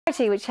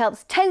Charity, which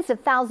helps tens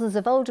of thousands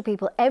of older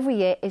people every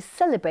year, is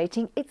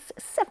celebrating its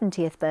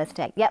 70th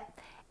birthday. Yep,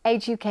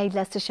 Age UK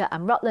Leicester Shire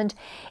and Rutland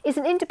is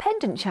an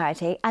independent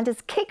charity and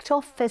has kicked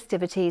off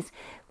festivities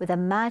with a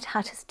Mad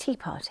Hatter's Tea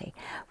Party,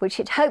 which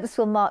it hopes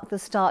will mark the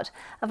start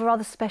of a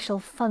rather special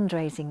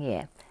fundraising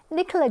year.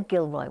 Nicola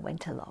Gilroy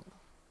went along.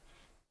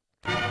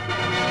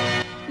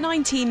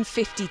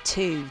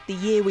 1952, the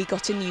year we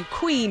got a new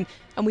Queen,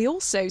 and we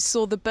also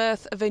saw the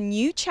birth of a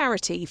new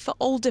charity for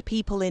older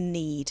people in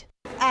need.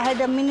 I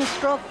had a mini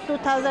stroke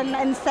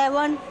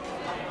 2007.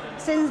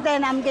 Since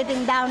then I'm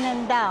getting down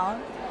and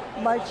down,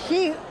 but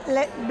she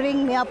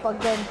bring me up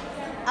again.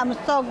 I'm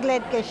so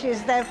glad because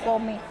she's there for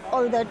me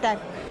all the time.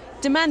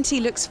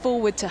 Demanti looks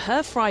forward to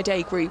her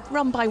Friday group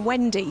run by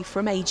Wendy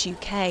from Age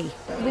UK.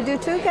 We do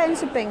 2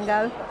 games of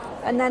bingo,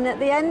 and then at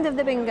the end of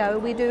the bingo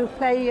we do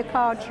play your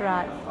cards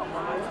right.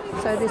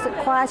 So there's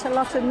quite a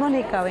lot of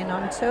money going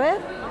on to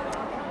it.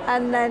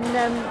 And then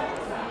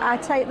I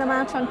take them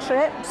out on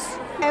trips.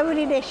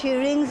 Every day she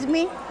rings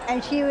me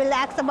and she will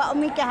ask about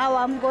me, how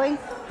I'm going,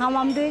 how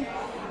I'm doing.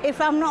 If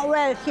I'm not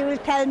well, she will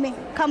tell me,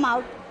 come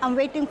out, I'm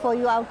waiting for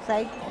you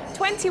outside.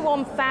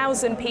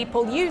 21,000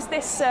 people use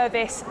this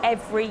service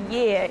every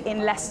year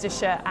in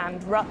Leicestershire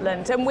and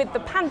Rutland. And with the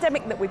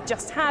pandemic that we've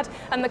just had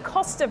and the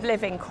cost of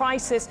living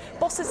crisis,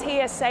 bosses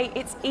here say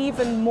it's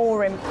even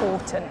more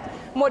important.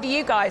 What do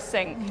you guys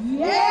think?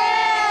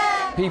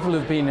 Yeah! People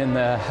have been in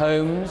their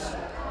homes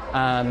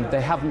and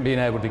they haven't been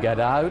able to get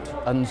out,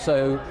 and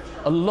so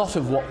a lot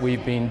of what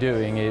we've been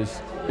doing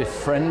is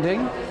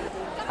befriending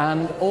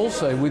and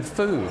also with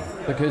food,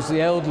 because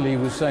the elderly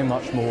were so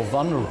much more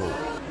vulnerable.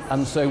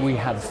 And so we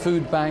had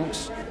food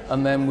banks,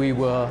 and then we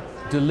were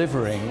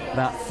delivering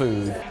that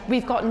food.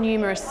 We've got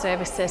numerous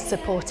services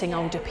supporting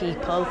older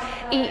people.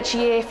 Each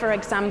year, for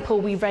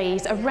example, we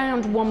raise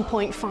around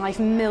 £1.5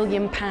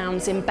 million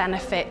in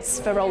benefits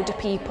for older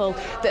people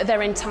that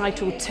they're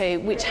entitled to,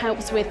 which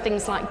helps with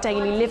things like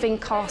daily living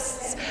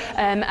costs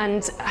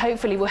and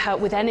hopefully will help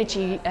with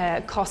energy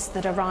costs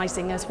that are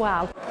rising as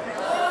well.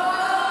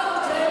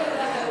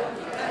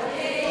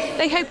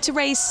 They hope to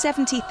raise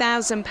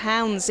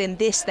 £70,000 in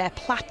this, their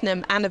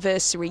platinum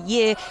anniversary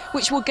year,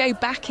 which will go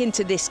back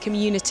into this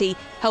community,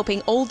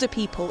 helping older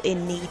people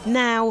in need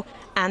now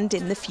and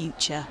in the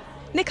future.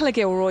 Nicola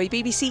Gilroy,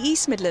 BBC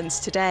East Midlands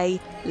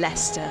Today,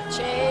 Leicester.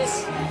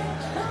 Cheers.